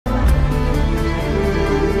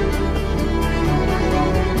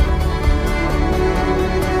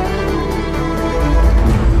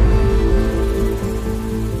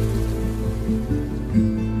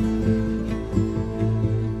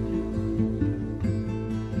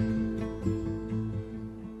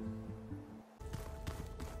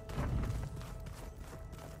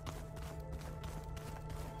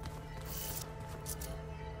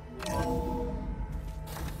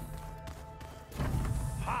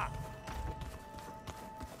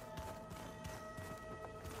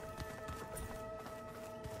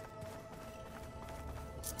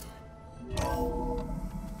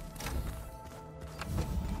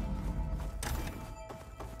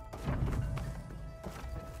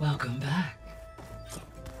Welcome back.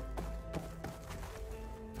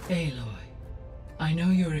 Aloy, I know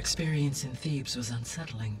your experience in Thebes was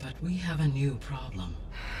unsettling, but we have a new problem.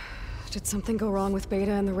 Did something go wrong with Beta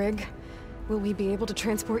and the rig? Will we be able to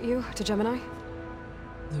transport you to Gemini?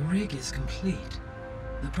 The rig is complete.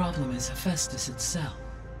 The problem is Hephaestus itself.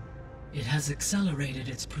 It has accelerated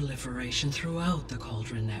its proliferation throughout the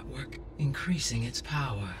Cauldron network, increasing its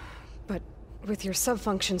power. But with your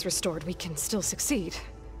sub-functions restored, we can still succeed,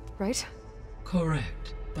 right?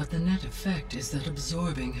 Correct. But the net effect is that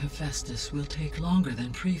absorbing Hephaestus will take longer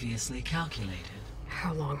than previously calculated.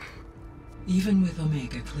 How long? Even with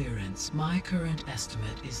Omega clearance, my current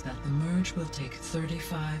estimate is that the merge will take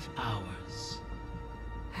 35 hours.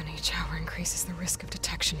 And each hour increases the risk of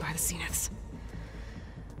detection by the Zeniths.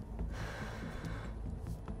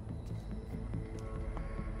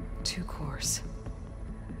 Two cores.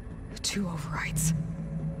 Two overrides.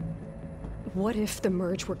 What if the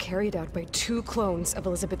merge were carried out by two clones of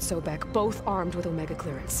Elizabeth Sobek, both armed with Omega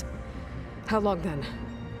clearance? How long then?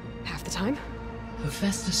 Half the time?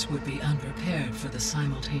 Hephaestus would be unprepared for the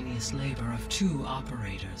simultaneous labor of two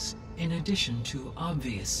operators, in addition to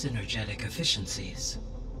obvious synergetic efficiencies.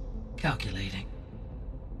 Calculating.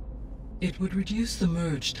 It would reduce the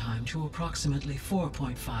merge time to approximately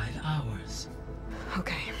 4.5 hours.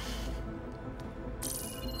 Okay.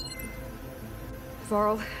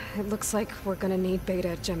 Varl, it looks like we're gonna need Beta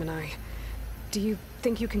at Gemini. Do you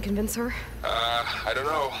think you can convince her? I don't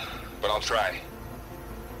know, but I'll try.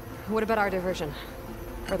 What about our diversion?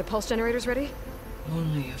 Are the pulse generators ready?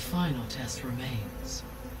 Only a final test remains.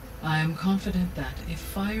 I am confident that if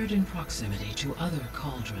fired in proximity to other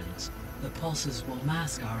cauldrons, the pulses will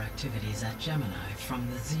mask our activities at Gemini from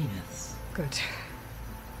the Zeniths. Good.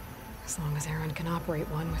 As long as Aaron can operate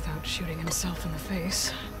one without shooting himself in the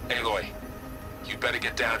face. Aloy, you better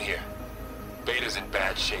get down here. Beta's in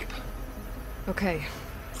bad shape. Okay.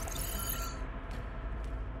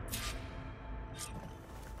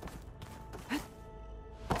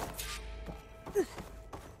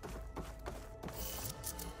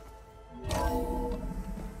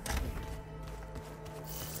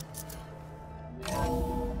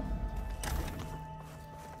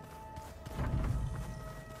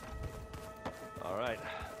 All right,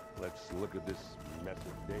 let's look at this mess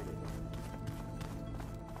of data.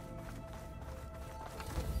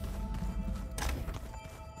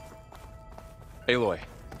 Aloy.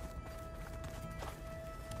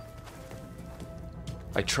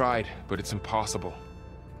 I tried, but it's impossible.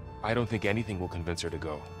 I don't think anything will convince her to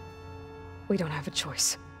go. We don't have a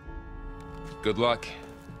choice. Good luck.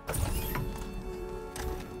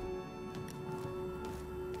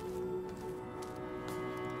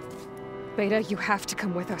 Beta, you have to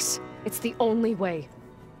come with us. It's the only way.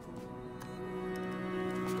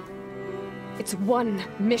 It's one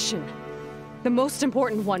mission. The most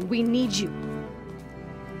important one. We need you.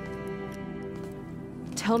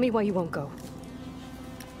 Tell me why you won't go.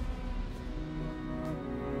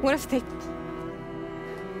 What if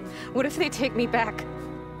they take me back?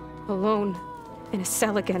 Alone, in a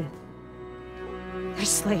cell again. Their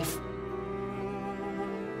slave.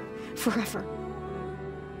 Forever.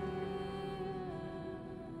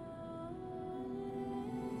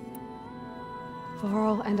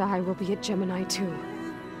 Varl and I will be at Gemini too.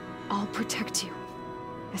 I'll protect you.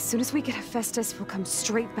 As soon as we get Hephaestus, we'll come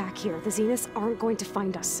straight back here. The Zeniths aren't going to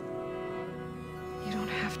find us. You don't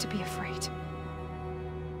have to be afraid.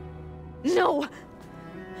 No!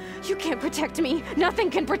 You can't protect me. Nothing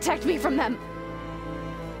can protect me from them.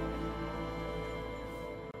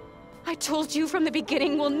 I told you from the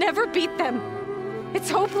beginning we'll never beat them. It's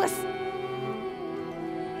hopeless.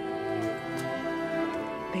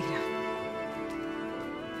 Beta.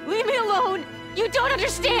 Leave me alone! You don't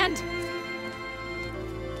understand!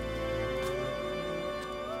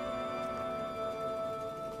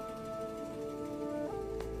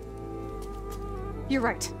 You're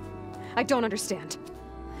right. I don't understand.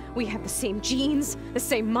 We have the same genes, the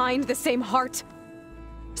same mind, the same heart.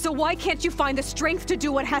 So why can't you find the strength to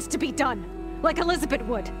do what has to be done? Like Elizabeth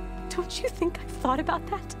would. Don't you think I've thought about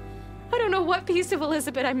that? I don't know what piece of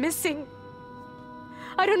Elizabeth I'm missing.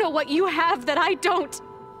 I don't know what you have that I don't.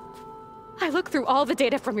 I look through all the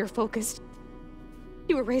data from your focus.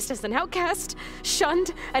 You were raised as an outcast,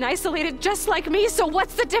 shunned, and isolated just like me, so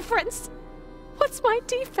what's the difference? What's my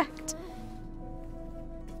defect?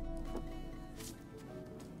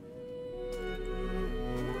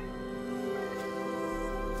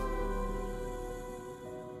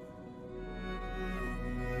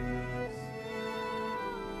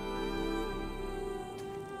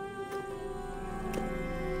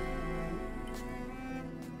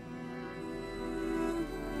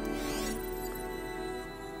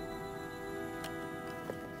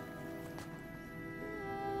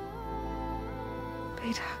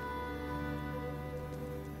 Beta.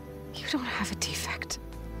 You don't have a defect.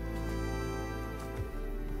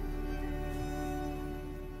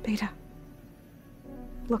 Beta.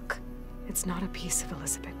 Look, it's not a piece of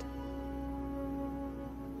Elizabeth.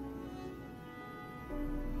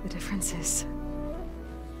 The difference is,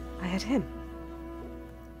 I had him.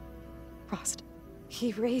 Frost.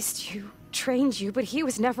 He raised you, trained you, but he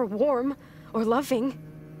was never warm or loving.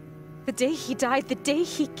 The day he died, the day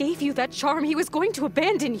he gave you that charm, he was going to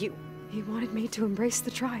abandon you. He wanted me to embrace the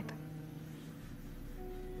tribe.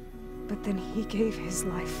 But then he gave his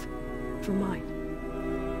life for mine.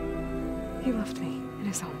 He loved me in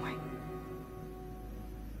his own way.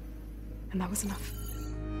 And that was enough.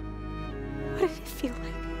 What did it feel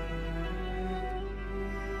like?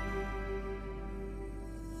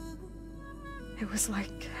 It was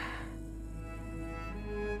like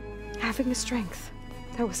having the strength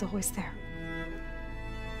that was always there.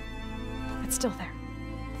 It's still there.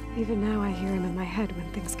 Even now I hear him in my head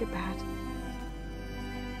when things get bad.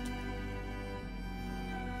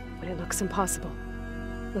 When it looks impossible,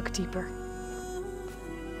 look deeper.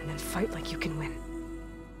 And then fight like you can win.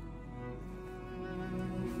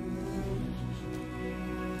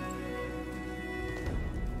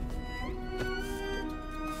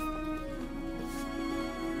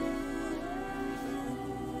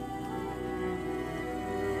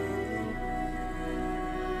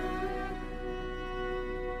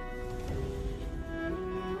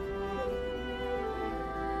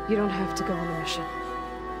 You don't have to go on the mission.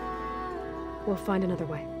 We'll find another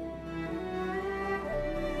way.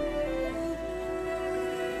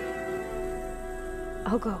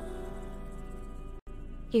 I'll go.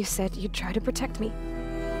 You said you'd try to protect me.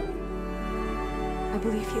 I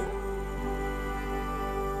believe you.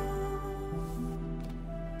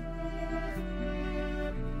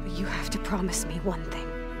 But you have to promise me one thing.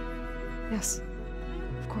 Yes,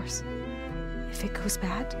 of course. If it goes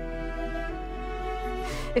bad,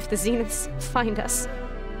 if the Zeniths find us,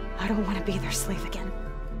 I don't want to be their slave again.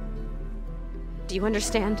 Do you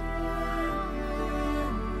understand?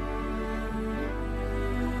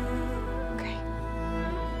 Okay.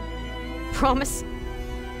 Promise?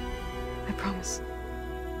 I promise.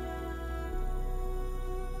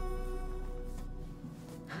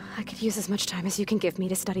 I could use as much time as you can give me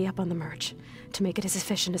to study up on the merge, to make it as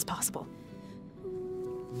efficient as possible.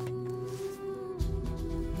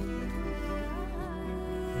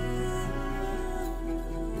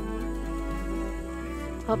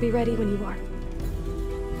 I'll be ready when you are.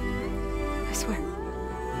 I swear.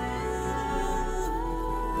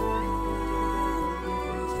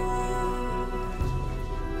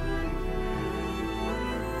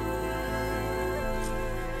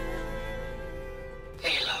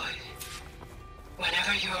 Aloy,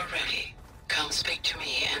 whenever you are ready, come speak to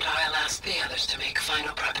me and I'll ask the others to make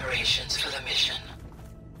final preparations for the mission.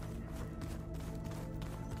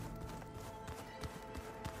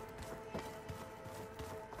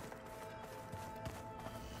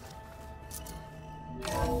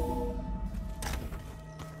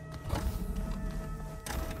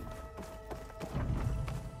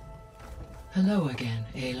 Hello again,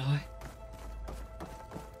 Aloy.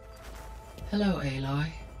 Hello,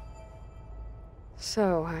 Aloy.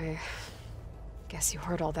 So, I guess you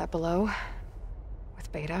heard all that below?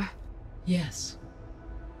 With Beta? Yes.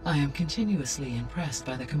 I am continuously impressed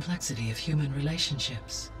by the complexity of human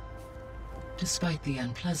relationships. Despite the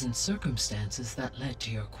unpleasant circumstances that led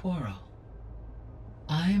to your quarrel,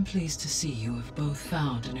 I am pleased to see you have both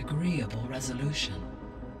found an agreeable resolution.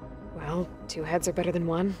 Well, two heads are better than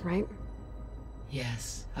one, right?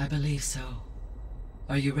 Yes, I believe so.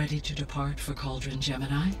 Are you ready to depart for Cauldron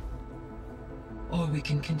Gemini? Or we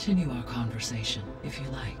can continue our conversation, if you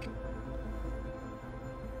like.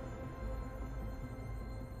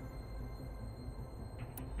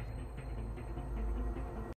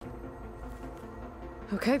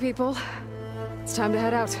 Okay, people. It's time to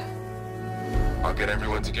head out. I'll get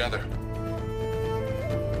everyone together.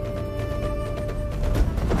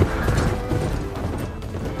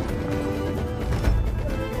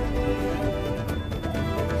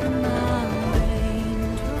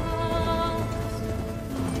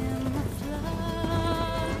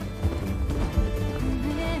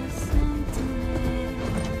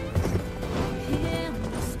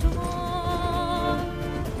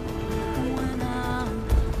 When I'm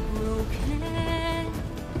broken,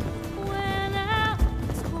 when I'm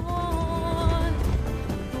torn.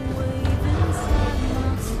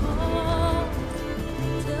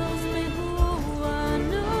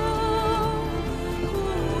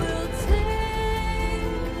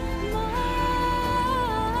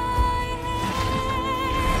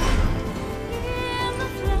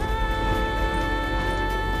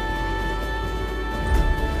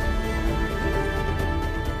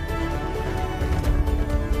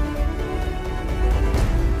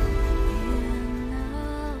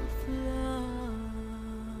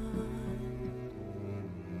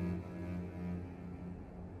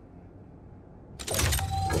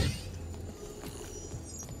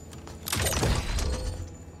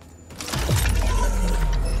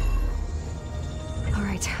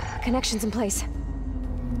 Connections in place.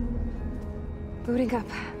 Booting up.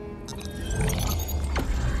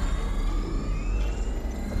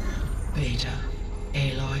 Beta,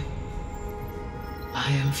 Aloy.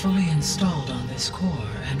 I am fully installed on this core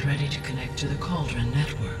and ready to connect to the Cauldron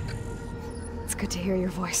network. It's good to hear your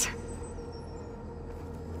voice.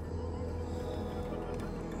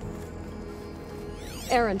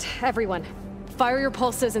 Erend, everyone. Fire your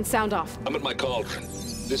pulses and sound off. I'm at my cauldron.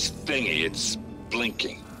 This thingy, it's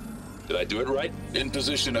blinking. Did I do it right? In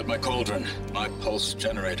position at my cauldron. My pulse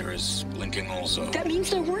generator is blinking also. That means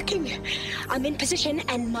they're working. I'm in position,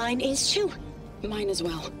 and mine is too. Mine as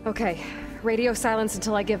well. Okay. Radio silence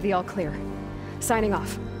until I give the all clear. Signing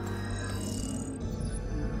off.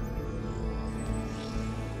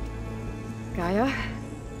 Gaia,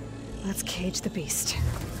 let's cage the beast.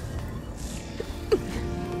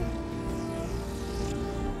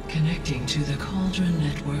 Connecting to the Cauldron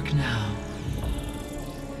network now.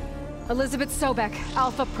 Elizabeth Sobek,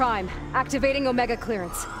 Alpha Prime, activating Omega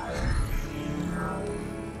clearance.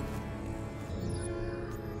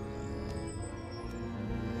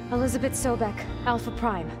 Elizabeth Sobek, Alpha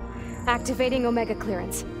Prime, activating Omega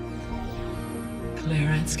clearance.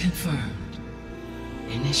 Clearance confirmed.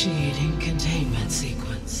 Initiating containment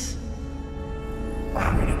sequence.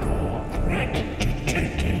 Critical threat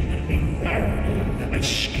detected. Imperative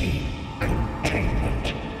escape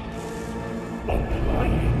containment.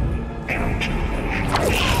 Applying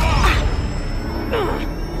countermeasures.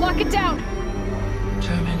 Lock it down!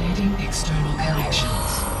 Terminating external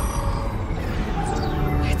connections.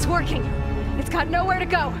 It's working. It's got nowhere to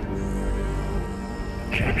go.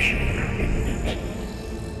 Capture imminent.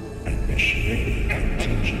 Initiating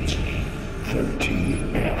contingency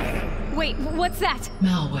 13F. Wait, what's that?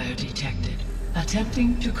 Malware detected.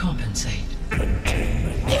 Attempting to compensate.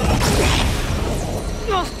 Containment.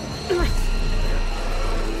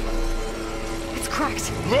 It's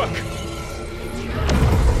cracked. Look!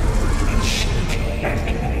 Facility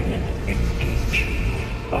activated. Engaging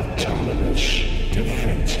autonomous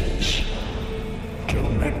defenses.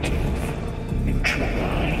 Directive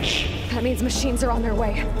neutralize. That means machines are on their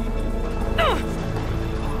way.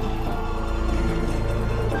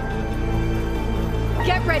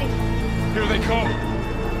 Get ready! Here they come!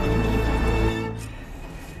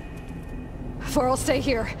 For'll stay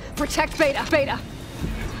here. Protect Beta. Beta!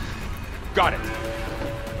 Got it!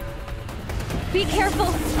 Be careful!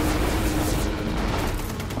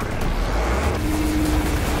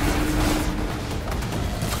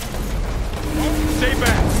 Stay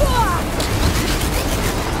back!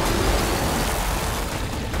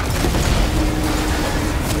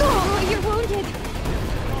 Oh, you're wounded!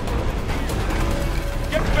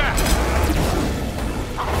 Get back!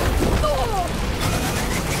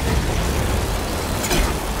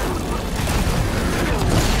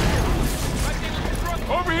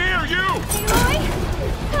 Over here, you! Aloy?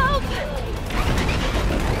 Help!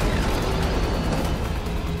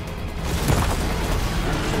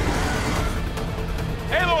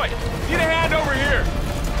 Aloy! Get a hand over here!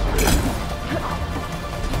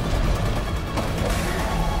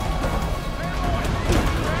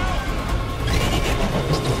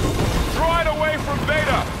 Draw it away from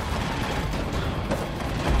Beta!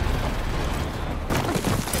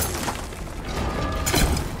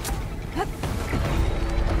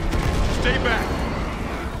 Stay back!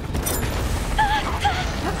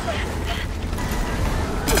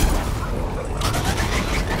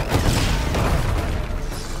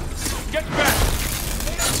 Get back!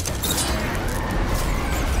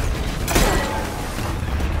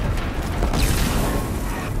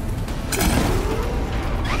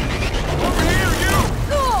 Over here, you!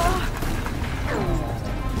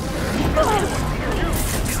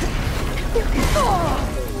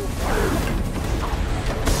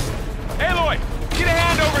 Aloy! Get a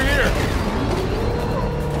hand over here!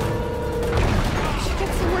 Should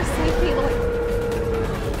get somewhere safe, Aloy.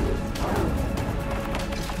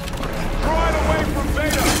 Draw it away from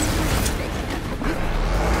Beta!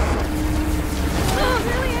 Oh, I'm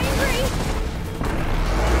really angry!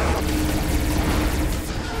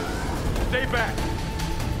 Stay back!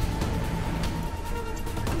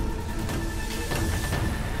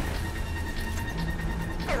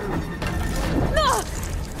 Ah!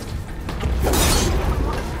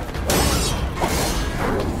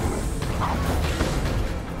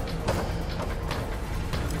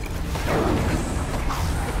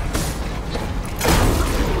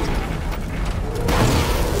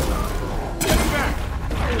 Get back!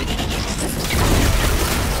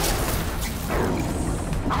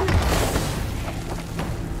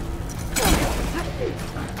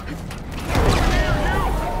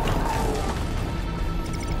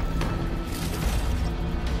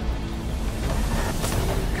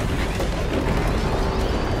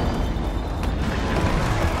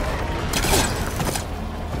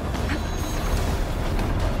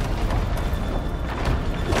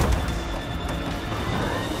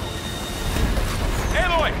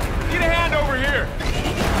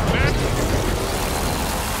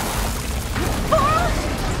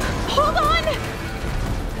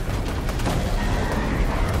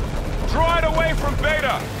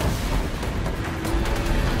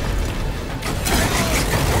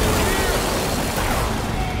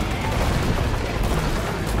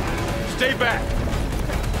 Stay back!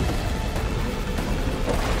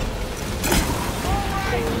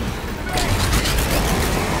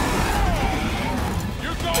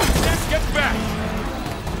 You're going! Get back!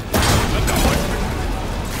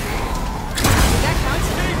 That counts.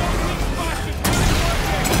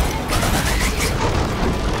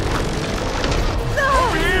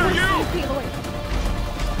 Over here, you! Aloy.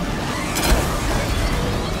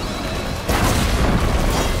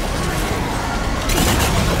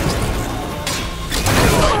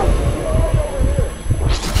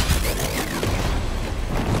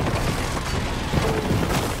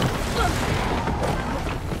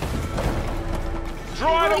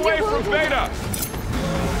 Draw it away from Beta!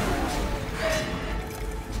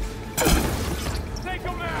 Take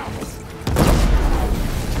him out!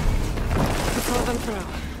 That's all of them for now.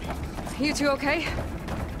 You two okay?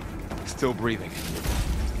 Still breathing.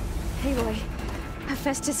 Aloy,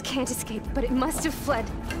 Hephaestus can't escape, but it must have fled.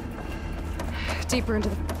 Deeper into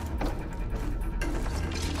the...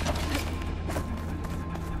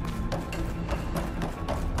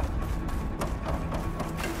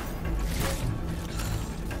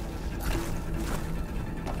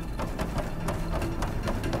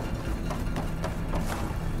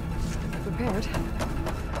 Prepared.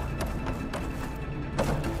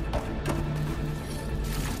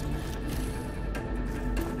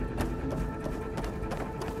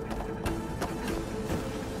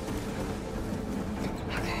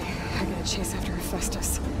 Chase after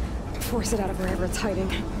Hephaestus. Force it out of wherever it's hiding.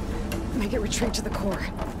 Make it retreat to the core.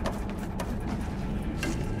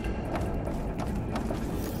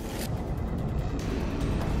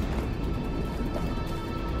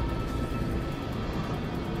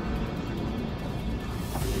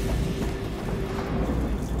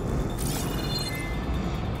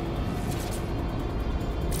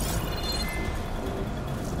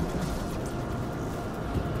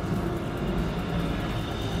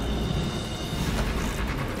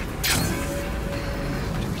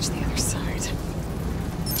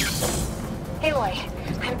 Aloy,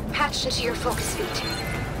 I'm patched into your focus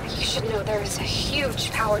feed. You should know there is a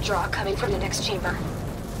huge power draw coming from the next chamber.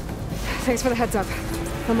 Thanks for the heads up.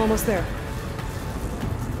 I'm almost there.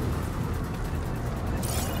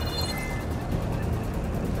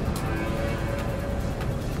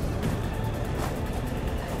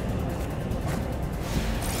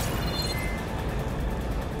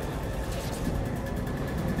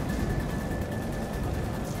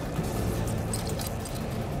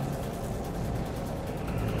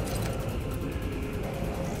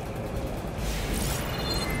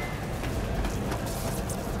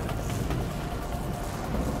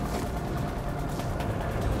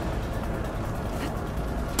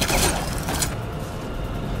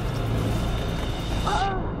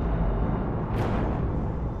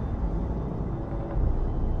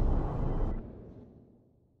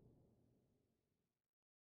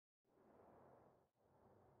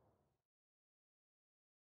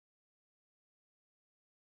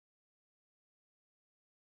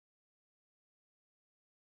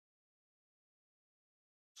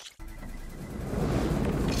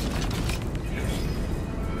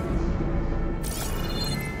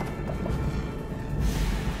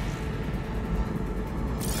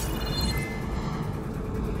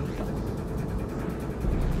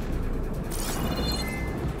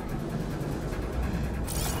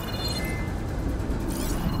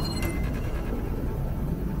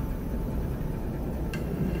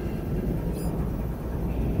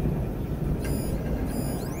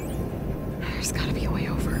 There's gotta be a way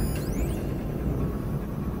over.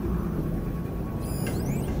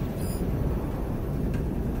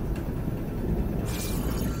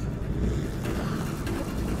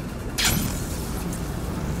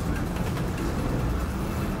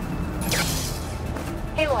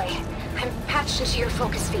 Aloy, I'm patched into your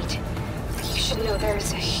focus feed. You should know there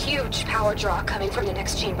is a huge power draw coming from the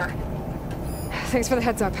next chamber. Thanks for the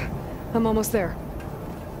heads up. I'm almost there.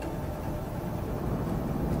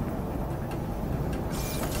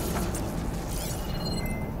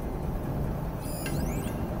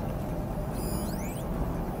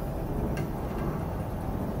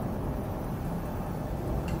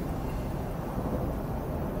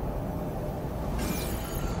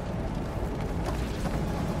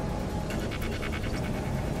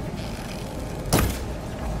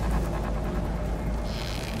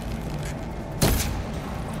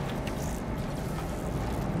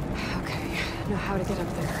 Know how to get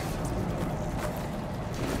up there.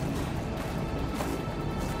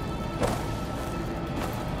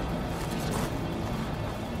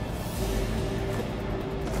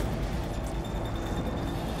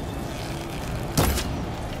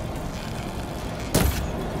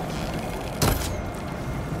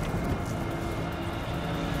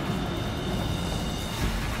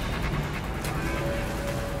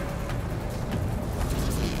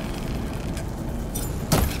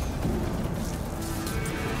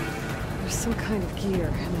 There's some kind of gear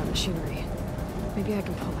in that machinery. Maybe I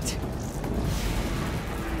can pull it.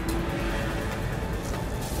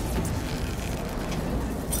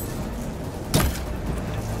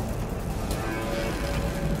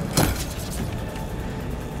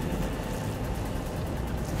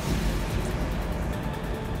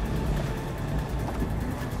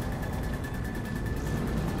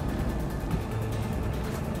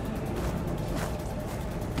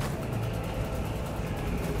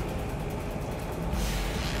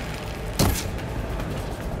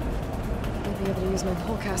 Be able to use my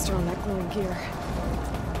polecaster on that glowing gear.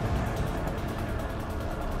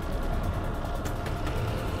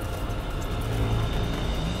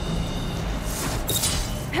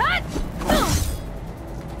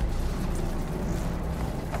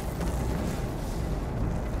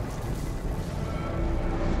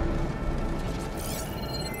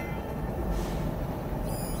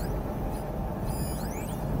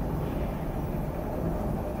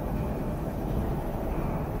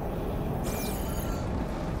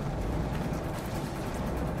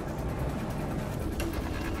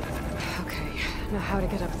 Now how to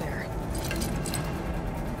get up there.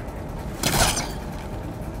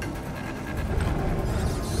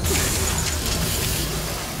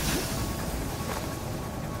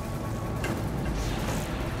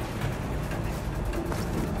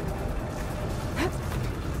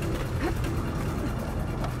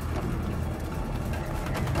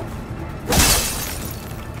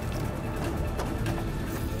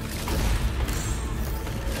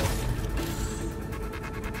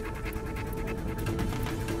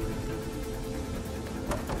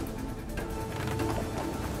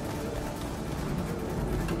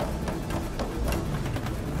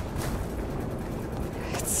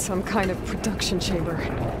 Some kind of production chamber.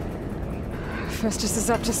 Festus is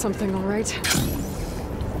up to something, all right?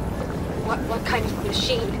 What kind of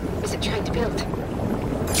machine is it trying to build?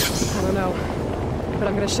 I don't know, but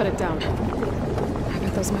I'm gonna shut it down. I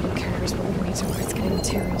bet those metal carriers will lead me to where it's getting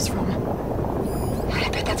materials from. I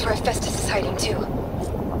bet that's where Festus is hiding too.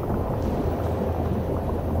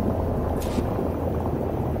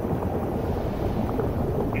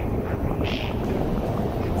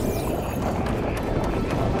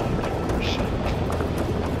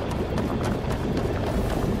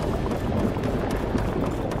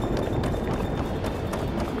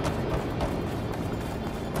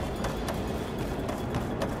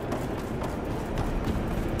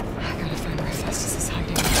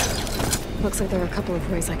 Looks like there are a couple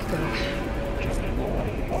of ways I could go.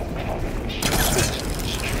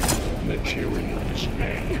 Materials.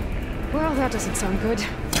 Well, that doesn't sound good.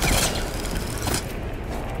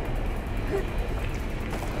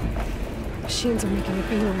 Machines are making a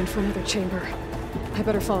beeline for another chamber. I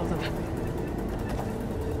better follow them.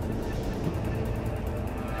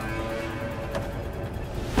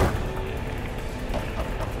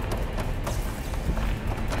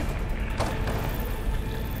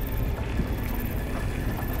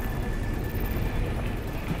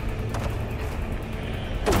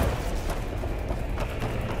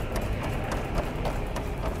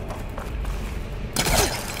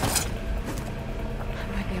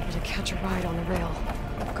 Catch a ride on the rail.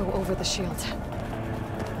 Go over the shield.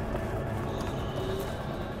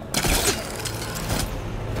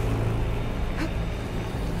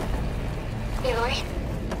 Aloy,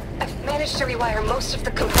 I've managed to rewire most of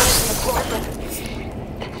the components in the core,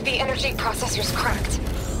 but the energy processor's cracked.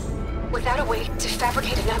 Without a way to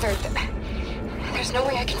fabricate another, there's no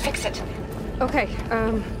way I can fix it. Okay,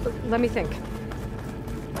 let me think.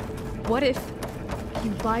 What if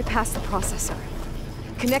you bypass the processor?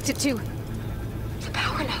 Connect it to the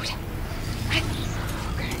power node. Okay.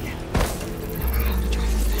 How to drive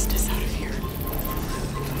Festus out of here?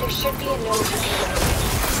 There should be a node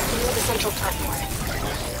near the central platform.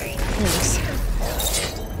 Here it is.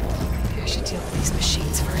 Maybe I should deal with these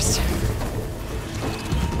machines first.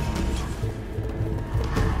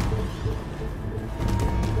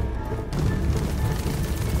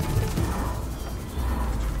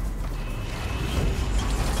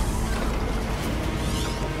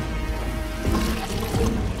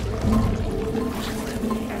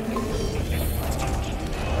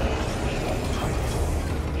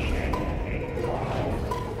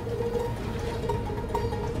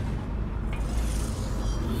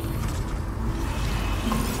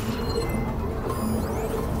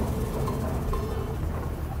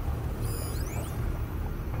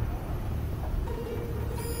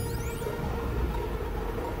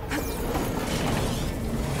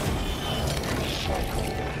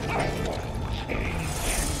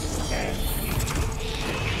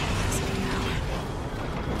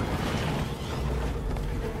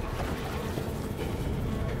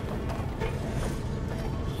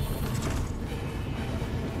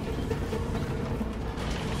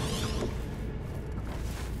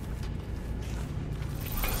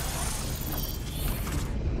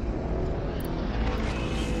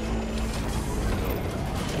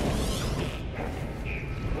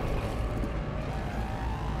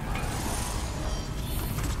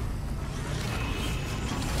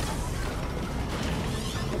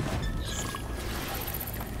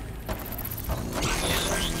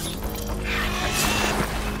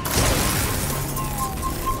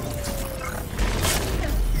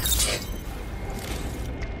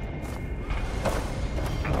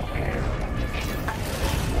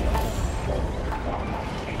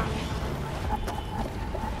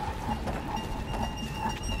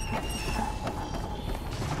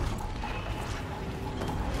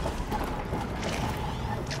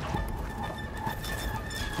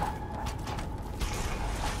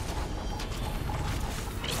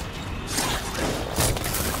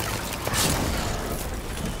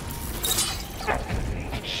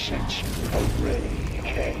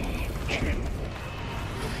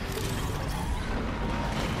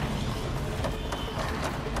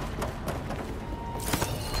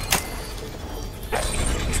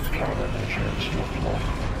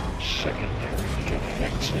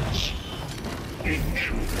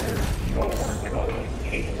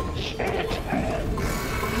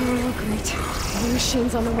 New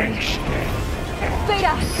machines on the way.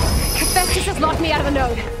 Beta! Hephaestus has locked me out of the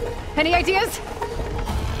node. Any ideas?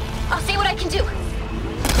 I'll see what I can do.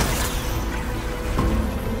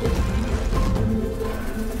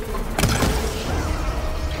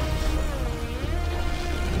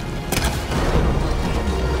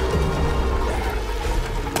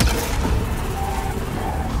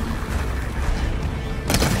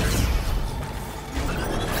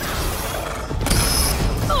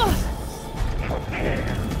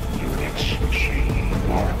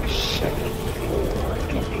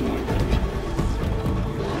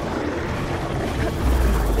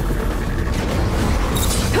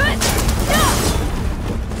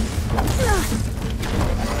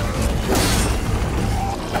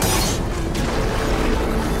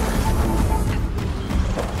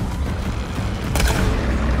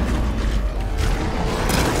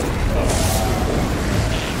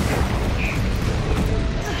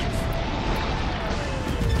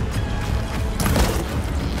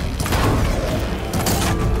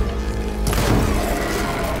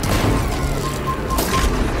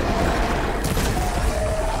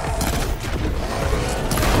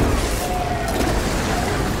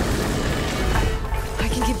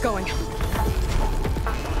 Going.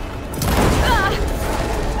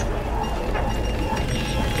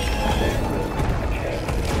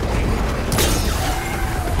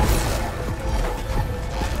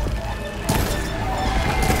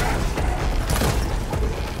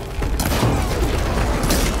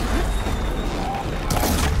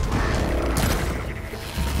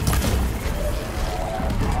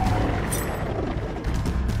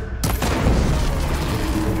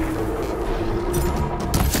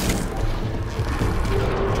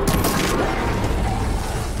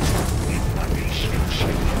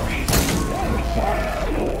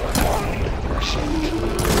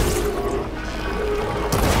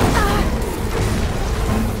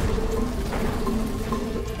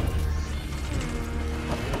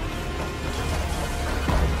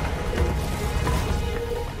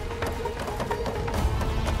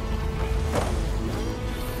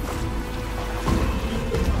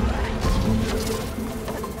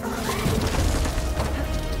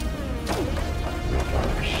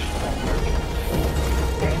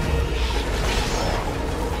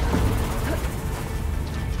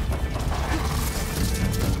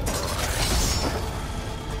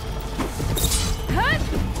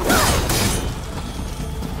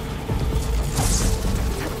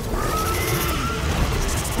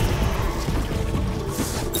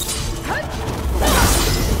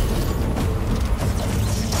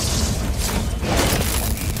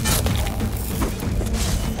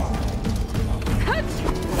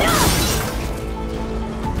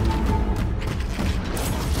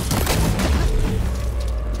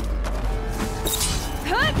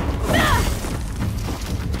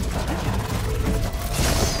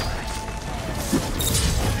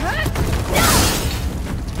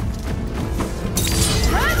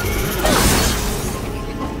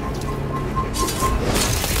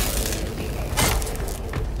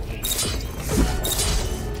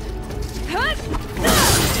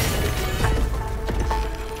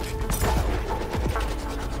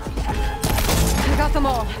 Them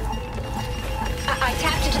all. I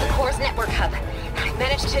tapped into the core's network hub. I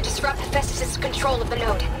managed to disrupt Hephaestus' control of the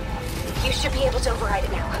node. You should be able to override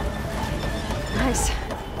it now. Nice.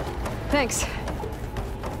 Thanks.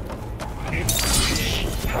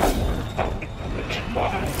 Output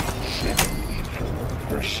by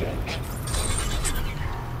 74%.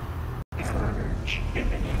 Purge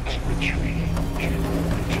imminent retreat.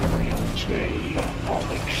 Materials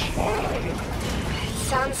will expire.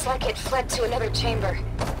 Sounds like it fled to another chamber.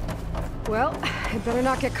 Well, it better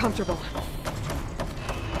not get comfortable.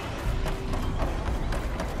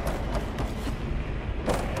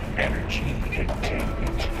 Energy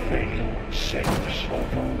containment failed. Safe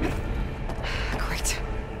mode. Great.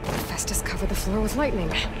 Hephaestus covered the floor with lightning.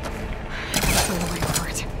 Find a way over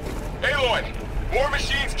it. Aloy! More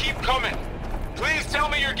machines keep coming! Please tell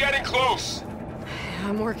me you're getting close!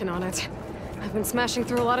 I'm working on it. I've been smashing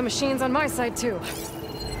through a lot of machines on my side, too.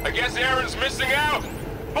 I guess Aaron's missing out!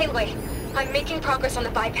 Anyway, I'm making progress on the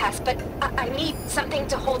bypass, but I need something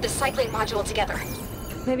to hold the cycling module together.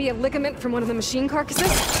 Maybe a ligament from one of the machine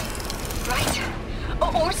carcasses? Right.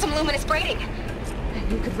 Or some luminous braiding.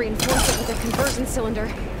 And you could reinforce it with a conversion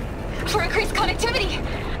cylinder. For increased connectivity!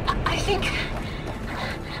 I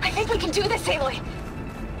think we can do this, Aloy.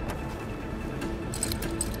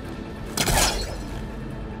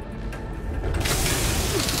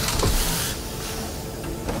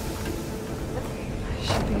 I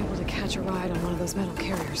should be able to catch a ride on one of those metal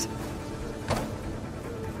carriers.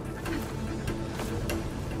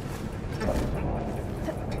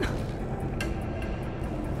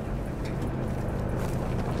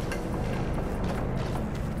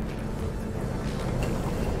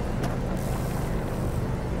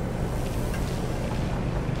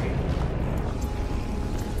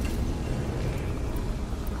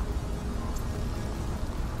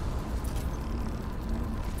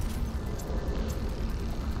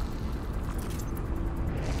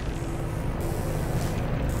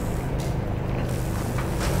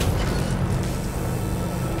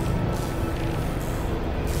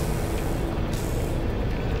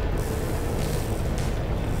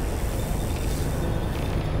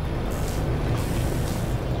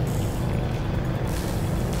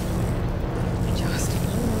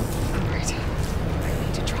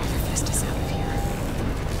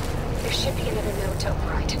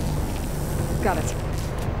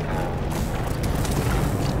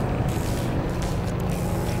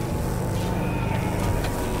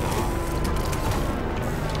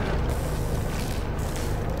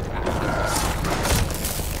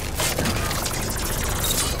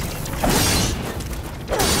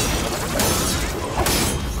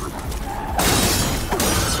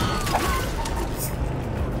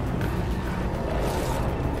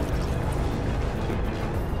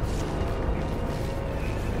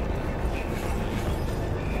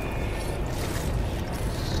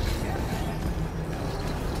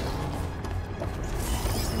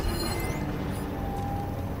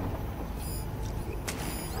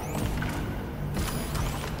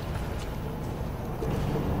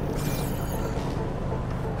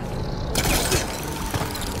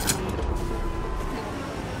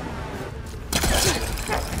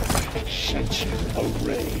 Sensor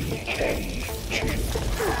array K2.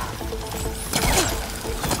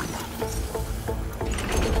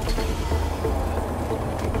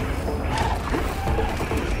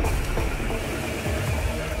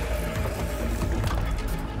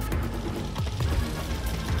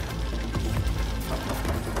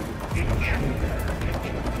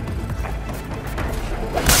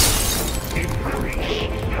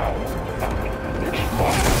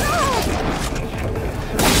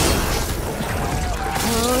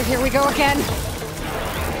 Oh, here we go again. This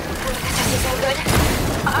is all good.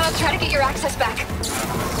 I'll try to get your access back.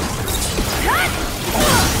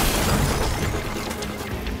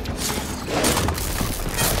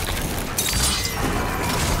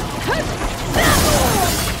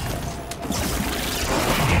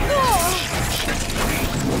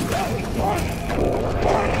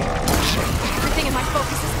 Everything in my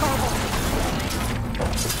focus is garbled.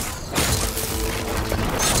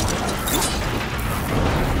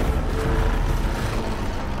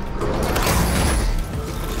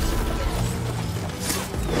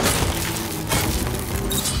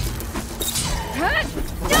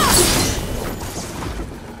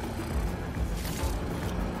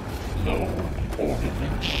 Low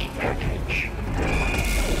ordnance package.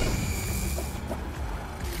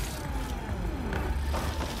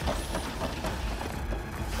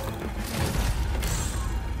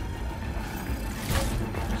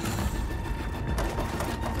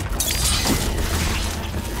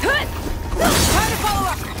 Time to follow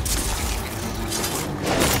up.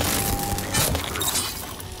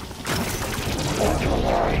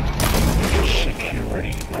 Override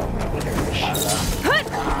security perimeters.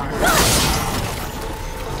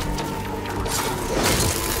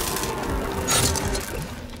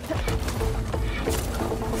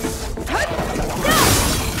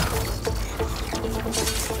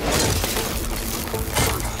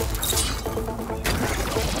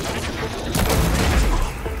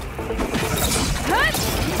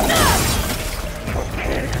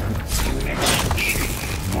 Prepare Unit G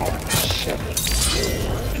Mark 7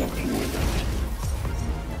 for deployment.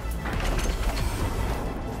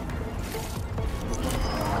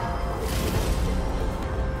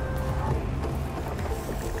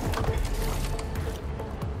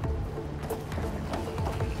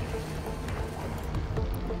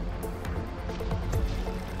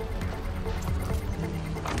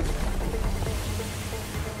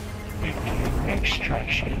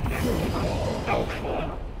 Extraction protocol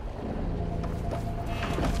Alpha.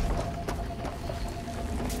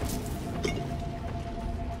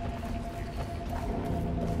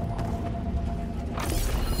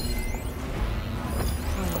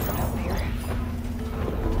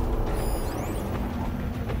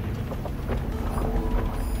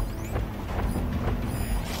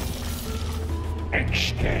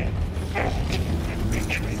 Extend active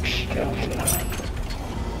matrix delta.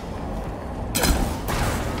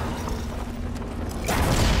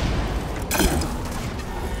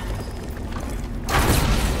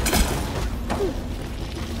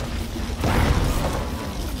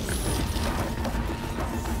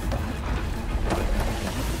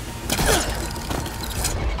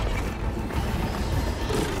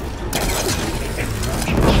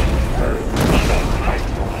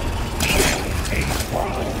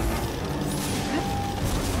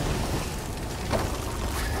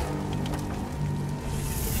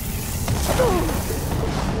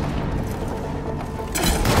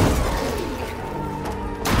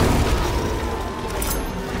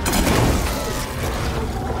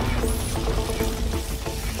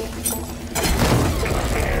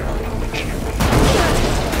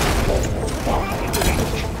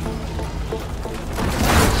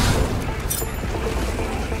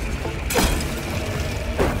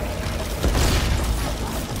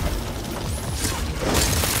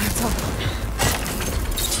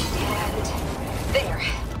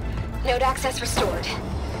 Node access restored.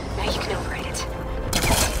 Now you can override it.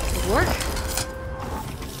 Good work.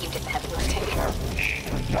 You did the heavy lifting.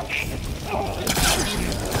 Production on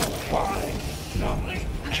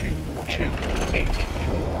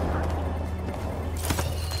 059284.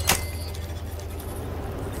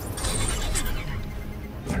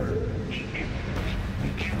 Purge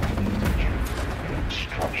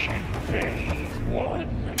Instruction Phase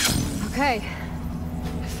 1. Okay.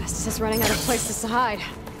 Festus is running out of places to hide.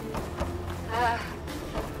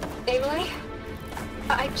 Emily?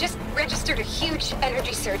 I just registered a huge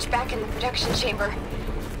energy surge back in the production chamber.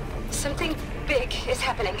 Something big is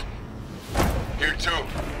happening. Here too.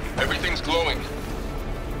 Everything's glowing.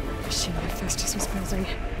 The machine that Festus was building.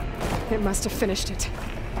 It must have finished it.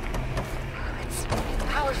 It's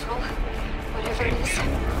powerful. Whatever it is.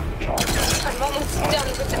 Target I'm almost done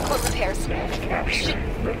with the core repairs.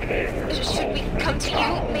 Should we come to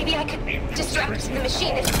you? Maybe I could distract the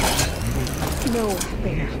machine if... No,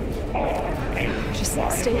 Beta. Just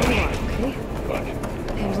stay where you are, okay?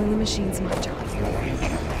 Handling the machine's my job.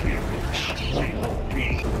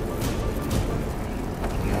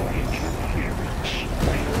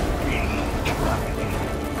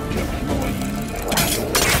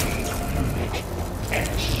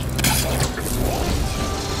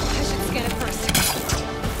 I should scan it first.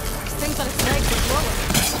 This thing's on its legs is rolling.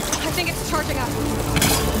 I think it's charging up.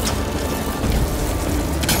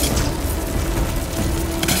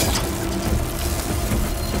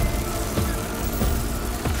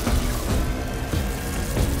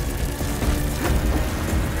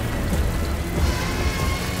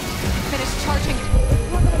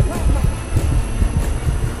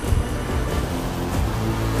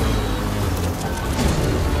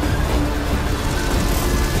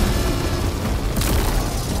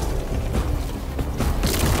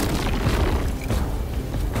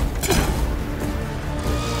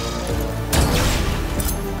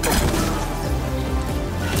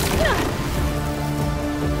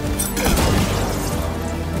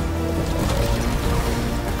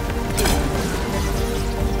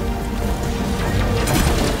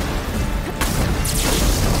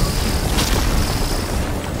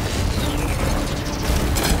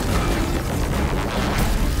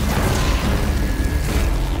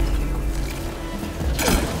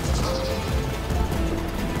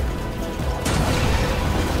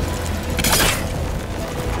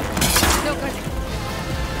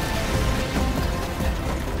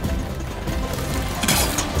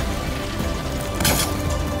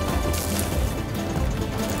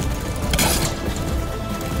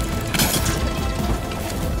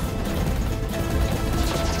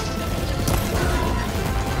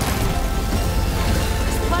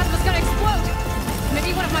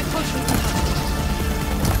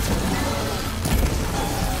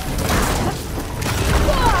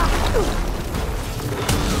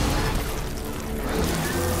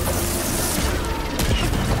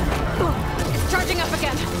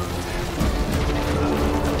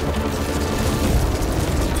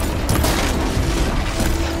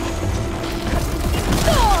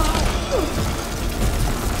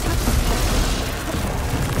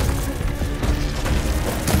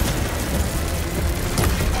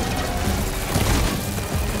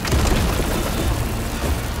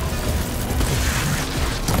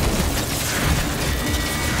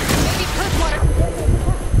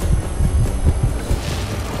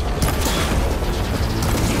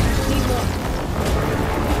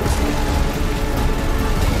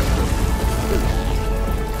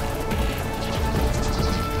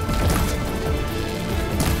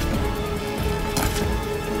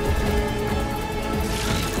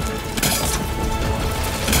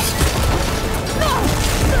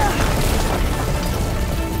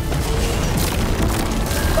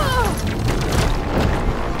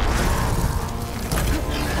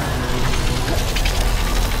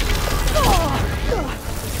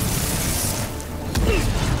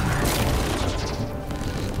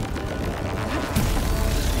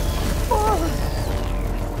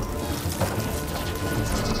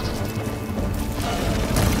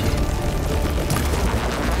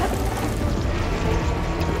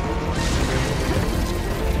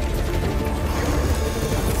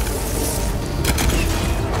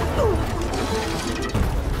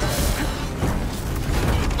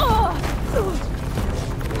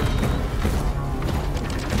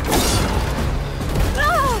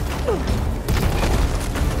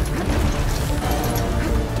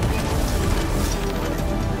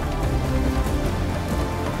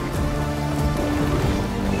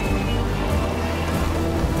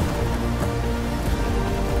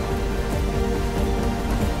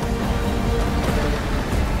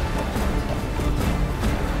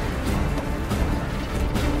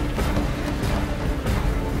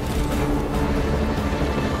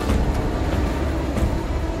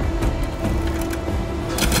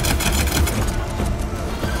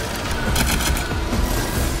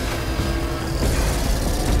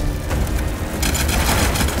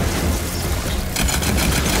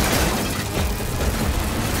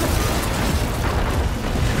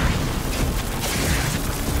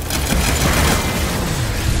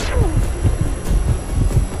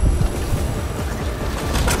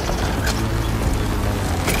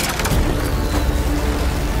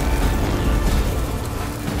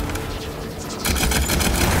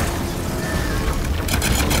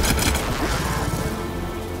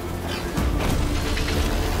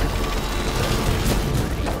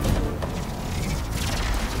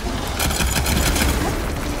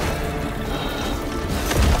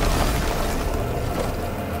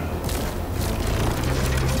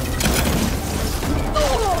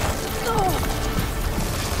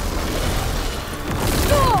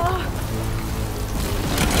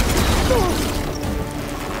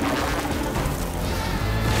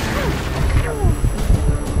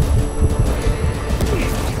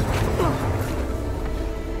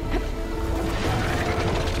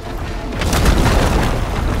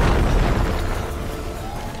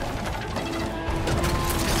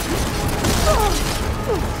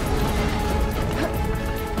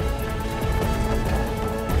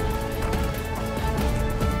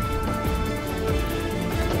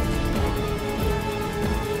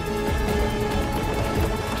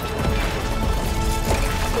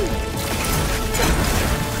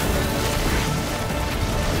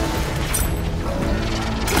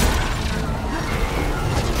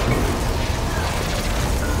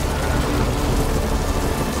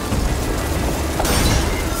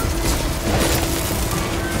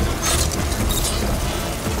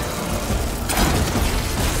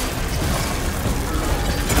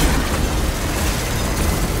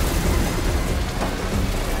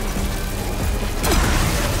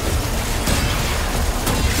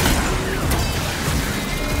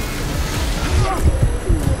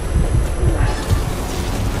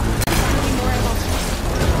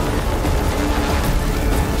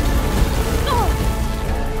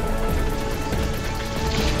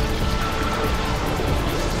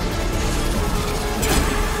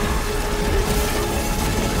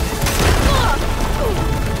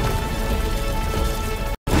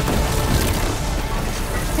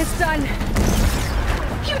 It's done.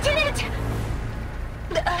 You did it!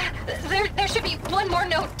 There should be one more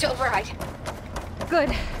note to override.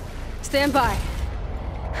 Good. Stand by.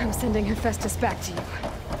 I'm sending Hephaestus back to you.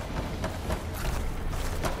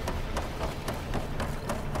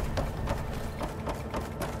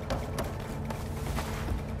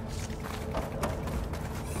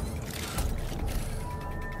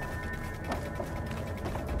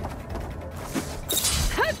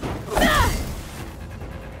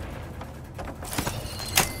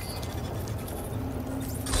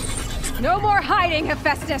 No more hiding,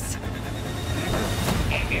 Hephaestus!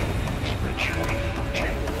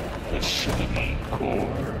 The city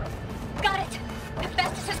core. Got it!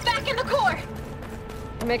 Hephaestus is back in the core!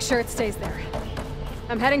 Make sure it stays there.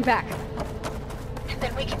 I'm heading back. And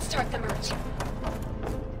then we can start the merge.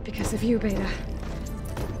 Because of you, Beta.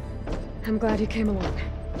 I'm glad you came along.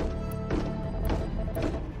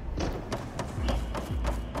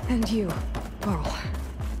 And you, Laurel.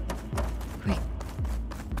 We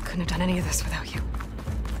couldn't have done any of this without you.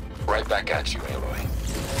 Right back at you, Aloy.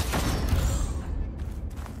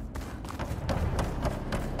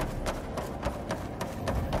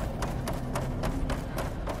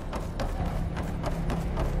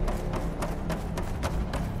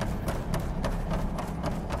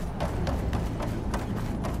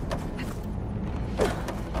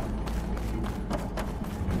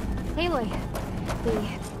 Aloy,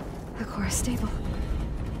 the core is stable.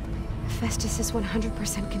 Hephaestus is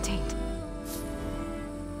 100% contained.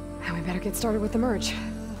 Now we better get started with the merge.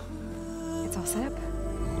 It's all set up.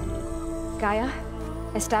 Gaia,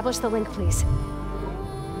 establish the link, please.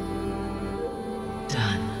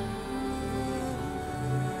 Done.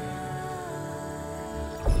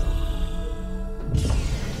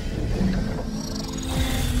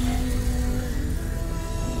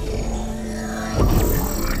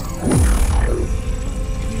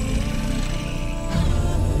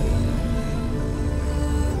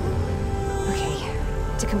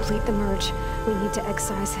 To complete the merge, we need to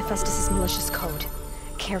excise Hephaestus' malicious code.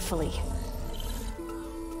 Carefully.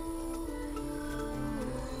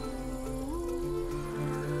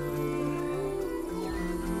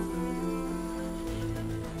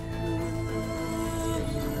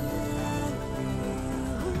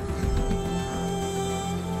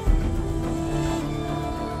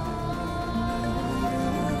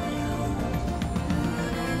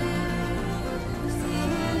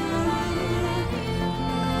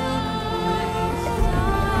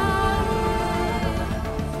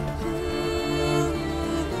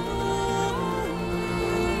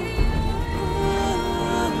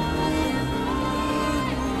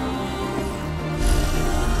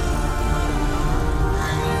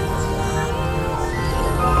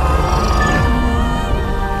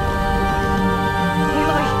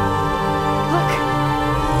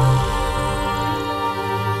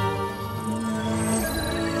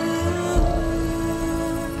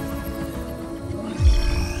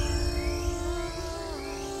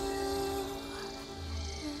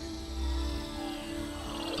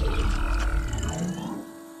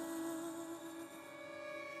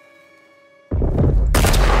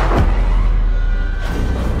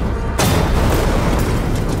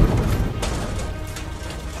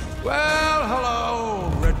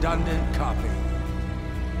 Redundant copy.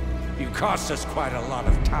 You cost us quite a lot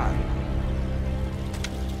of time.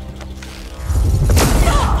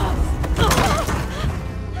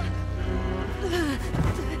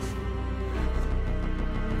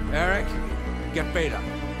 Eric, get Beta.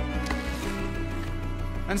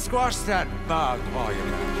 And squash that bug while you're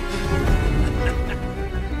at it.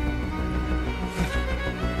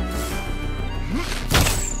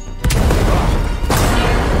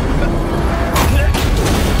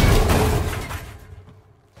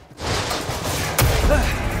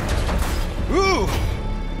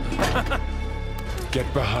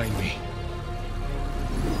 Get behind me.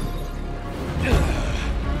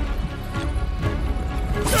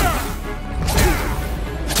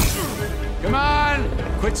 Come on!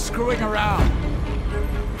 Quit screwing around.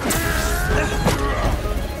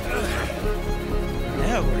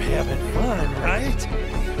 Now we're having fun, right?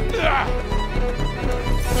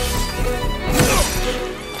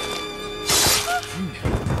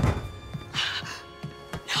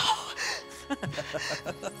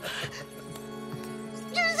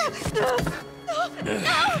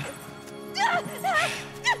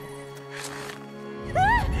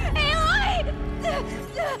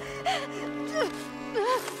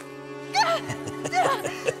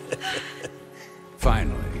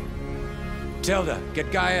 Finally. Tilda,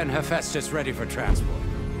 get Gaia and Hephaestus ready for transport.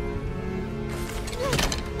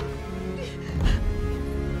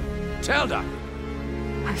 Tilda!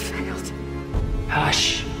 I failed.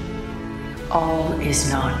 Hush. All is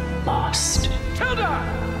not lost. Tilda!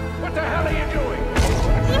 What the hell are you doing?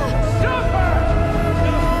 Stop her!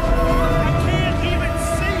 I can't even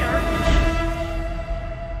see her!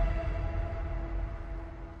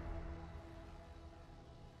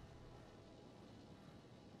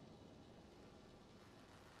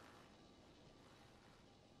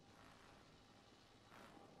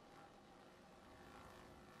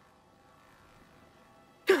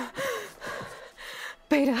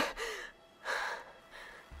 Beta.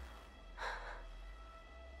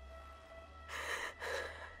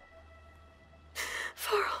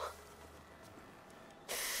 Varl.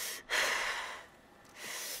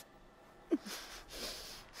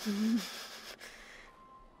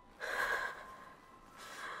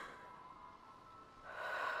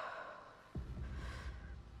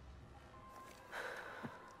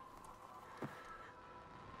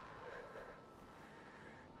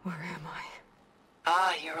 Where am I?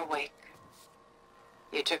 Ah, you're awake.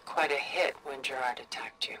 You took quite a hit when Gerard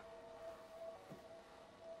attacked you.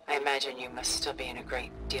 I imagine you must still be in a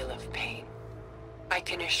great deal of pain. I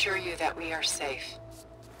can assure you that we are safe.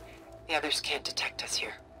 The others can't detect us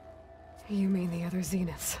here. You mean the other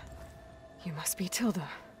Zeniths? You must be Tilda.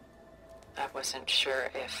 I wasn't sure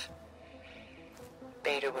if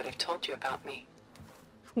Beta would have told you about me.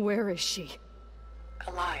 Where is she?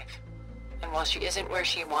 Alive. And while she isn't where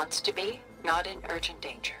she wants to be, not in urgent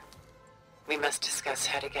danger. We must discuss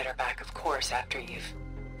how to get her back, of course, after you've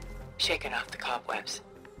shaken off the cobwebs.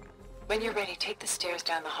 When you're ready, take the stairs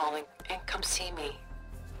down the hall and come see me.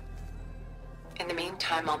 In the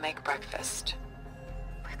meantime, I'll make breakfast.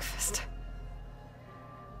 Breakfast.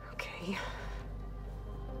 Okay.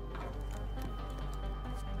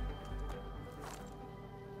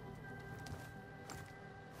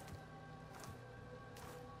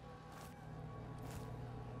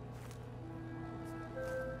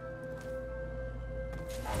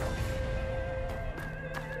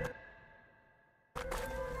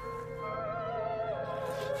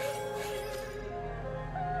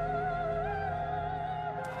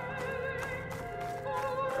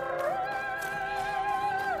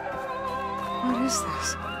 What is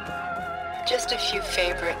this? Just a few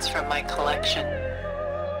favorites from my collection.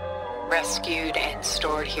 Rescued and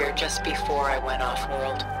stored here just before I went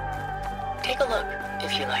off-world. Take a look,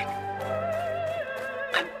 if you like.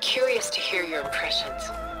 I'm curious to hear your impressions.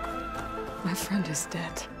 My friend is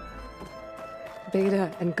dead.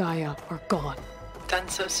 Beta and Gaia are gone. Done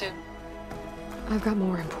so soon? I've got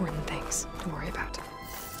more important things to worry about.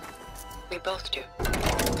 We both do.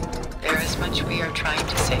 There is much we are trying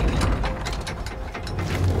to save.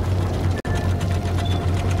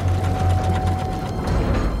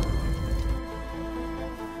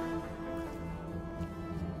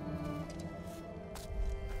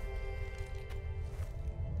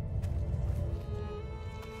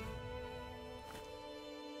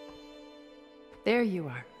 There you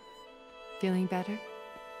are. Feeling better?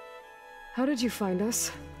 How did you find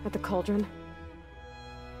us? At the cauldron?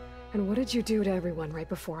 And what did you do to everyone right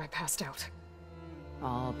before I passed out?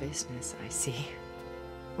 All business, I see.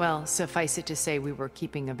 Well, suffice it to say we were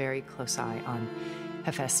keeping a very close eye on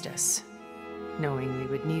Hephaestus, knowing we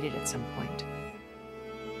would need it at some point.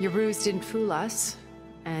 Your ruse didn't fool us,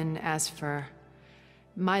 and as for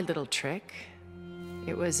my little trick,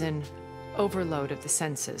 it was an overload of the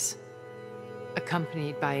senses,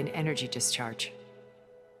 accompanied by an energy discharge.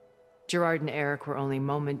 Gerard and Eric were only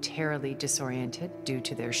momentarily disoriented due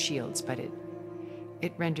to their shields, but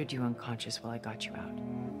it rendered you unconscious while I got you out.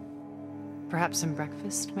 Perhaps some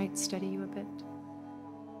breakfast might steady you a bit?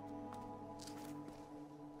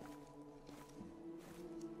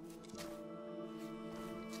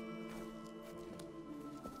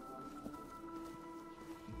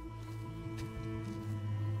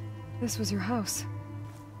 This was your house.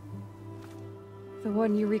 The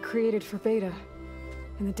one you recreated for Beta,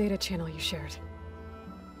 in the data channel you shared.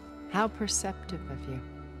 How perceptive of you.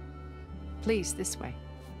 Please, this way.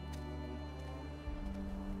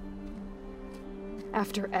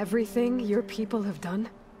 After everything your people have done,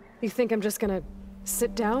 you think I'm just gonna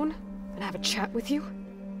sit down and have a chat with you?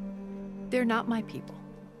 They're not my people.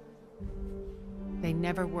 They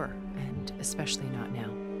never were, and especially not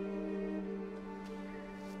now.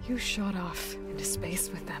 You shot off into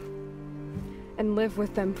space with them, and lived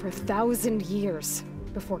with them for 1,000 years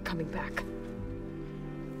before coming back.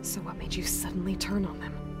 So what made you suddenly turn on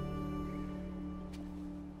them?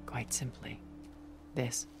 Quite simply,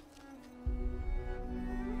 this.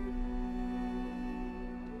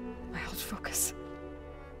 My old focus.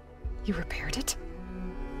 You repaired it?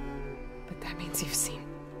 But that means you've seen.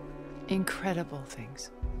 Incredible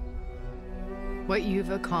things. What you've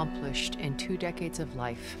accomplished in 2 decades of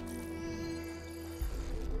life.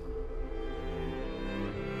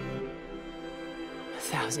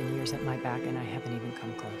 A 1,000 years at my back and I haven't even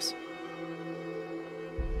come close.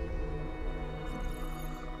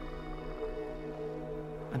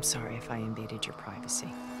 I'm sorry if I invaded your privacy,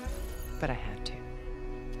 but I had to.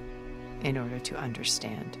 In order to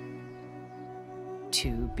understand.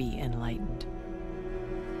 To be enlightened.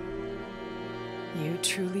 You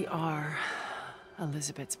truly are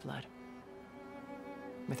Elizabeth's blood.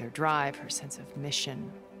 With her drive, her sense of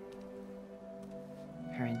mission,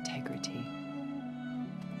 her integrity.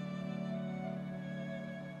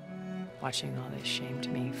 Watching all this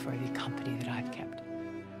shamed me for the company that I've kept.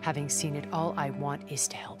 Having seen it, all I want is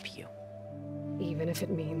to help you. Even if it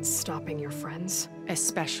means stopping your friends?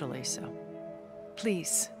 Especially so.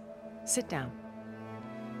 Please, sit down.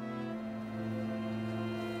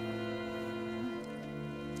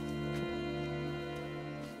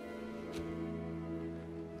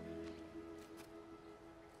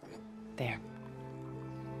 There.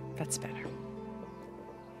 That's better.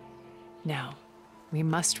 Now, we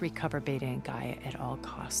must recover Beta and Gaia at all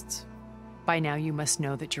costs. By now, you must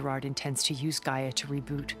know that Gerard intends to use Gaia to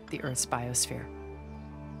reboot the Earth's biosphere.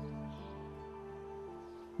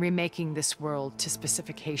 Remaking this world to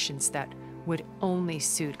specifications that would only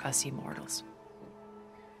suit us immortals.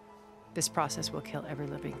 This process will kill every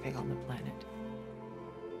living thing on the planet.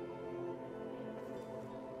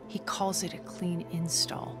 He calls it a clean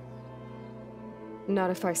install.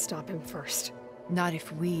 Not if I stop him first. Not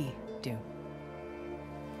if we do.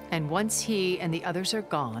 And once he and the others are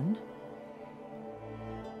gone,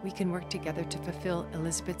 we can work together to fulfill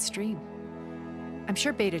Elizabeth's dream. I'm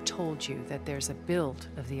sure Beta told you that there's a build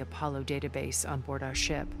of the Apollo database on board our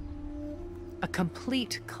ship. A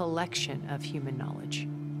complete collection of human knowledge.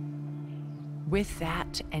 With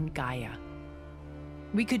that and Gaia,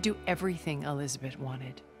 we could do everything Elizabeth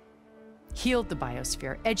wanted. Heal the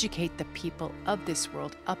biosphere, educate the people of this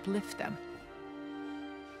world, uplift them.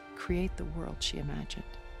 Create the world she imagined.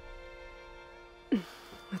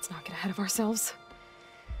 Let's not get ahead of ourselves.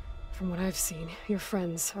 From what I've seen, your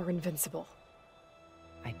friends are invincible.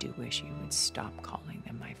 I do wish you would stop calling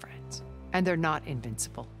them my friends. And they're not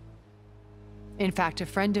invincible. In fact, a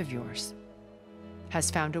friend of yours has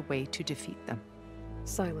found a way to defeat them.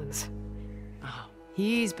 Silence. Oh,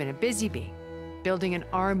 he's been a busy bee, building an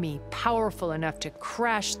army powerful enough to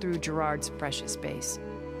crash through Gerard's precious base.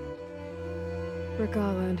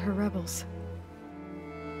 Regala and her rebels.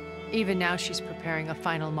 Even now, she's preparing a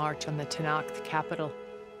final march on the Tenakth capital.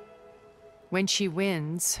 When she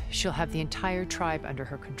wins, she'll have the entire tribe under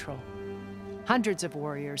her control. Hundreds of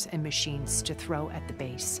warriors and machines to throw at the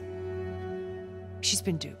base. She's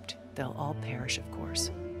been duped. They'll all perish, of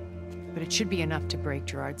course. But it should be enough to break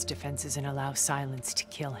Gerard's defenses and allow Silence to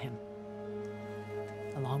kill him.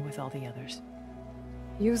 Along with all the others.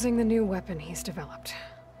 Using the new weapon he's developed.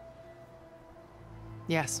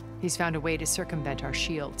 Yes, he's found a way to circumvent our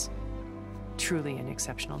shields. Truly an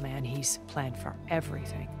exceptional man. He's planned for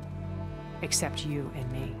everything. Except you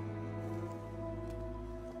and me.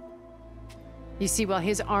 You see, while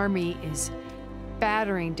his army is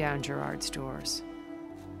battering down Gerard's doors,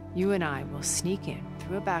 you and I will sneak in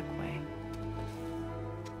through a back way.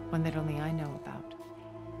 One that only I know about.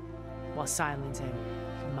 While Silence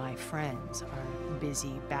and my friends are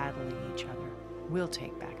busy battling each other, we'll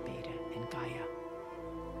take back Beta and Gaia.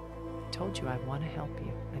 I told you I want to help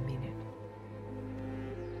you. I mean it.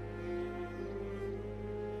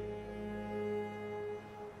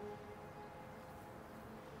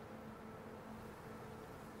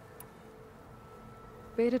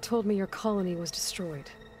 Beta told me your colony was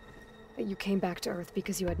destroyed. That you came back to Earth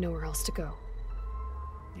because you had nowhere else to go.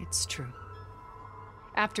 It's true.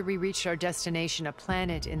 After we reached our destination, a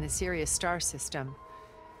planet in the Sirius star system,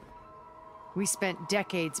 we spent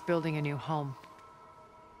decades building a new home.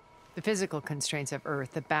 The physical constraints of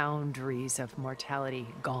Earth, the boundaries of mortality,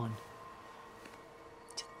 gone.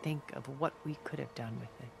 To think of what we could have done with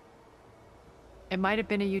it. It might have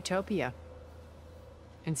been a utopia.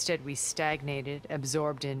 Instead, we stagnated,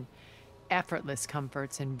 absorbed in effortless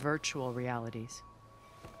comforts and virtual realities.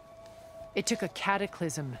 It took a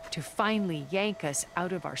cataclysm to finally yank us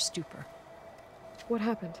out of our stupor. What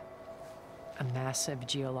happened? A massive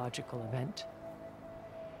geological event.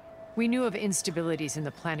 We knew of instabilities in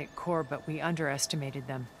the planet core, but we underestimated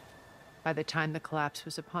them. By the time the collapse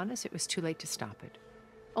was upon us, it was too late to stop it.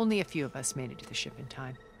 Only a few of us made it to the ship in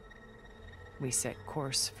time. We set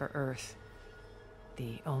course for Earth,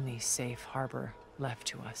 the only safe harbor left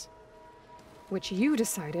to us. Which you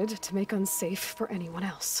decided to make unsafe for anyone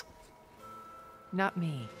else. Not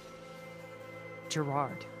me.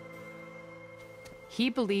 Gerard. He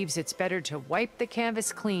believes it's better to wipe the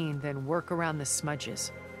canvas clean than work around the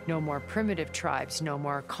smudges. No more primitive tribes, no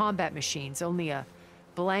more combat machines, only a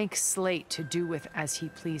blank slate to do with as he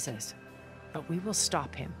pleases. But we will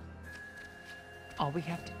stop him. All we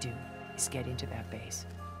have to do is get into that base.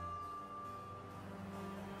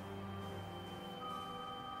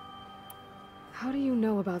 How do you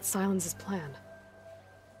know about Silence's plan?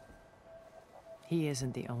 He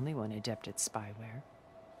isn't the only one adept at spyware.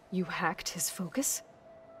 You hacked his focus?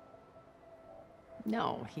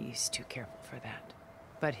 No, he's too careful for that.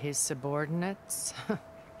 But his subordinates?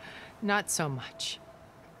 Not so much.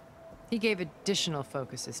 He gave additional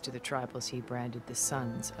focuses to the tribals he branded the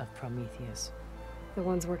Sons of Prometheus. The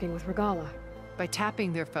ones working with Regala. By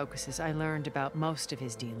tapping their focuses, I learned about most of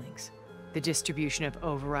his dealings. The distribution of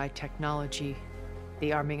override technology,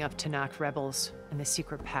 the arming of Tanakh rebels, and the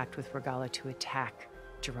secret pact with Regala to attack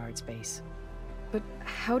Gerard's base. But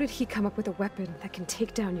how did he come up with a weapon that can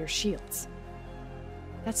take down your shields?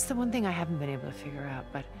 That's the one thing I haven't been able to figure out,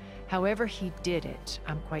 but however he did it,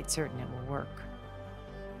 I'm quite certain it will work.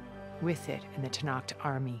 With it and the Tanakh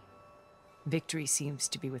army, victory seems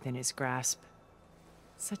to be within his grasp.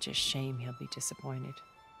 Such a shame he'll be disappointed.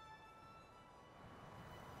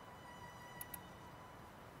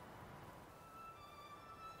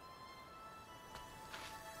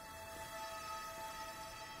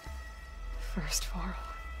 First Varl.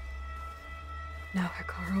 Now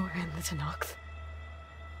Hekarro and the Tanakh.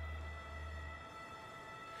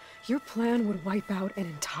 Your plan would wipe out an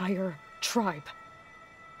entire tribe.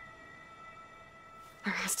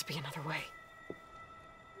 There has to be another way.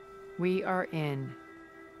 We are in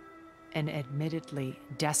an admittedly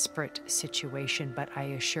desperate situation, but I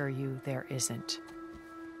assure you there isn't.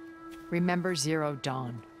 Remember Zero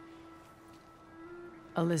Dawn.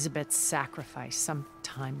 Elizabeth's sacrifice.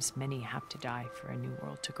 Sometimes many have to die for a new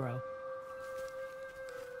world to grow.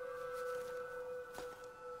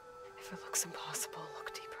 If it looks impossible,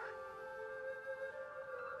 look deeper.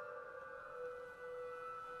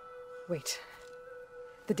 Wait.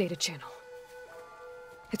 The data channel.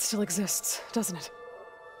 It still exists, doesn't it?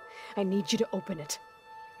 I need you to open it.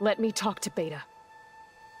 Let me talk to Beta.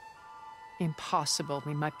 Impossible.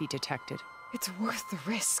 We might be detected. It's worth the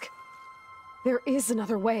risk. There is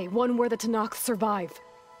another way, one where the Tanakh survive.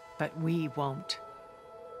 But we won't.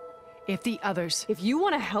 If the others... If you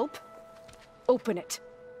want to help, open it.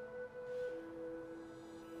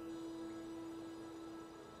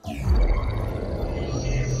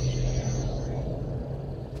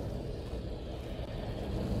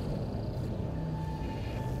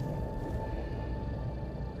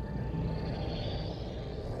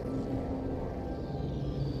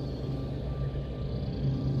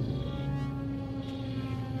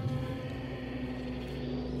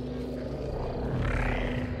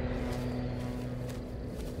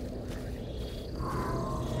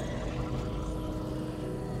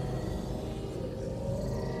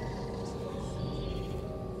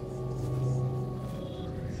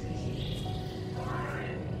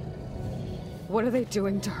 What are they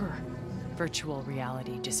doing to her? Virtual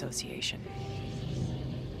reality dissociation.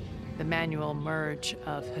 The manual merge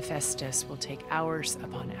of Hephaestus will take hours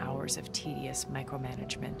upon hours of tedious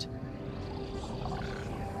micromanagement.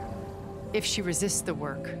 If she resists the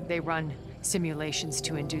work, they run simulations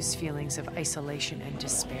to induce feelings of isolation and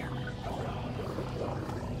despair.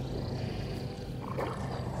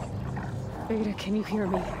 Beta, can you hear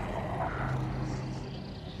me?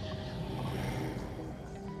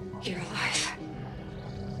 You're alive.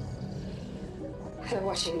 They're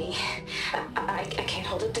watching me. I can't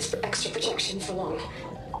hold up this extra projection for long.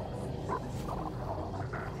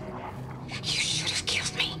 You should have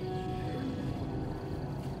killed me.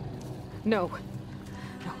 No.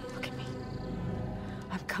 No, look at me.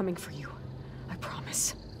 I'm coming for you. I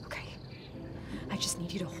promise. Okay? I just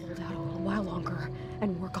need you to hold out a little while longer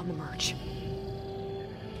and work on the merge.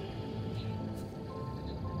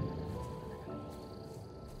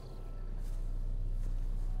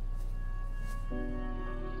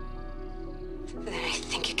 Then I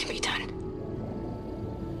think it can be done.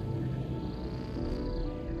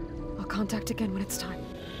 I'll contact again when it's time.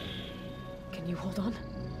 Can you hold on?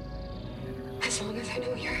 As long as I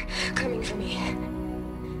know you're coming for me,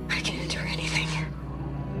 I can endure anything.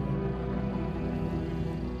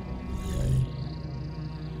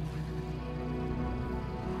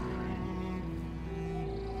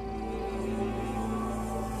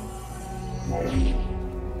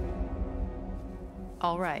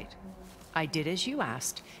 All right. I did as you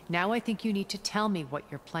asked. Now I think you need to tell me what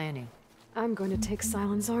you're planning. I'm going to take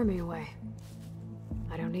Silence's army away.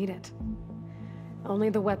 I don't need it. Only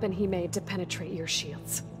the weapon he made to penetrate your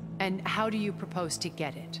shields. And how do you propose to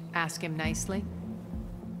get it? Ask him nicely?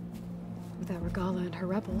 Without Regala and her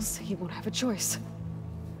rebels, he won't have a choice.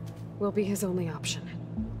 We'll be his only option.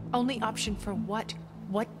 Only option for what?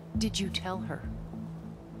 What did you tell her?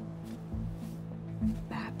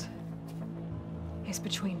 That is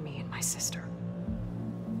between me and my sister.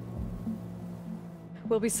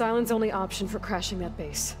 Will be Sylens' only option for crashing that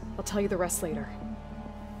base. I'll tell you the rest later.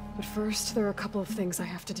 But first, there are a couple of things I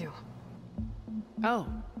have to do. Oh.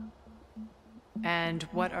 And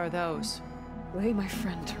what are those? Lay my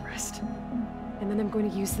friend to rest. And then I'm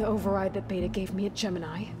going to use the override that Beta gave me at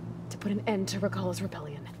Gemini to put an end to Regala's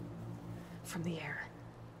rebellion. From the air.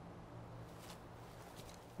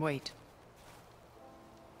 Wait.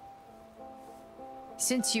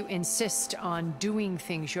 Since you insist on doing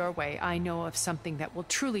things your way, I know of something that will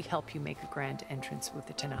truly help you make a grand entrance with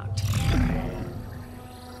the Tenakth.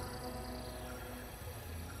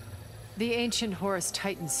 The ancient Horus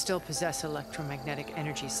Titans still possess electromagnetic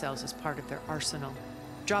energy cells as part of their arsenal.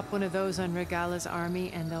 Drop one of those on Regala's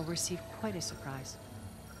army and they'll receive quite a surprise.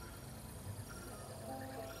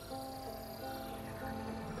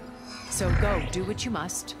 So go, do what you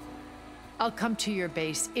must. I'll come to your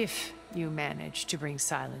base if you manage to bring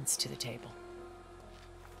Sylens to the table.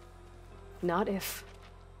 Not if.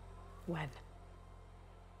 When.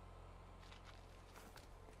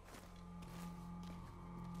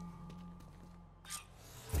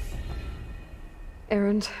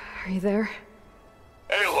 Erend, are you there?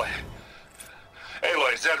 Aloy!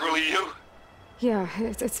 Aloy, is that really you? Yeah,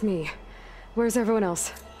 it's me. Where's everyone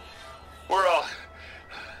else? We're all...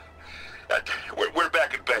 We're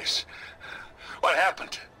back at base. What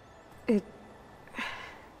happened? It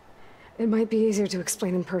might be easier to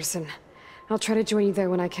explain in person. I'll try to join you there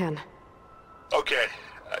when I can. Okay.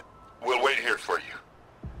 We'll wait here for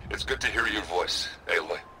you. It's good to hear your voice,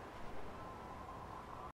 Aloy.